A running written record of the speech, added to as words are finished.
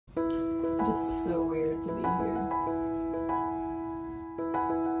It's so weird to be here.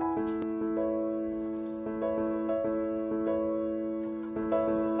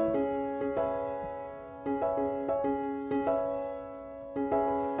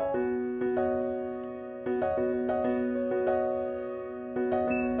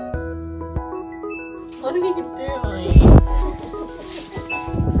 What are you doing?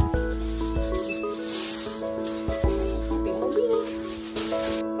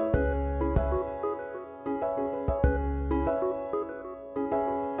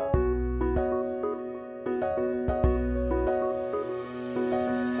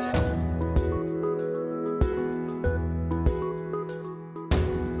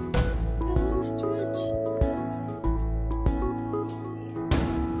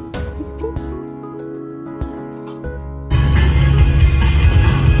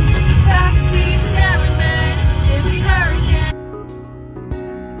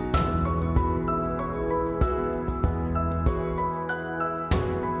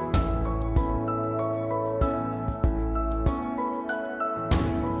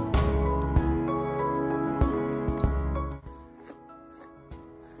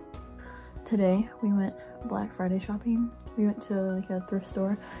 Today we went Black Friday shopping. We went to like a thrift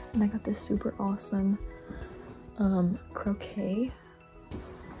store and I got this super awesome croquet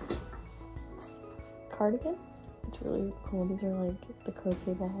cardigan. It's really cool. These are like the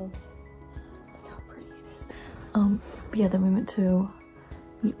croquet balls. Look how pretty it is. But yeah, then we went to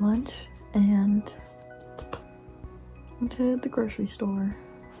eat lunch and went to the grocery store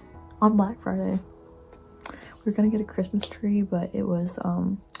on Black Friday. We were gonna get a Christmas tree, but it was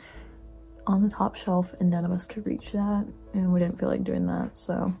on the top shelf and none of us could reach that and we didn't feel like doing that,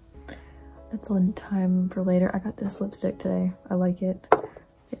 so that's one time for later. I got this lipstick today. I like it.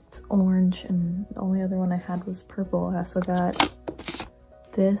 It's orange and the only other one I had was purple. I also got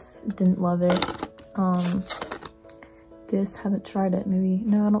this, didn't love it. This, haven't tried it. Maybe,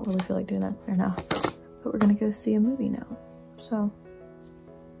 no, I don't really feel like doing that right now, but we're gonna go see a movie now, so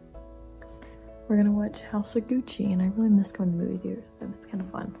we're gonna watch House of Gucci and I really miss going to movie theaters with them. It's kind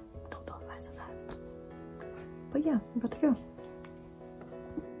of fun. But yeah, I'm about to go.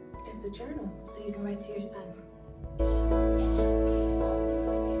 It's a journal, so you can write to your son.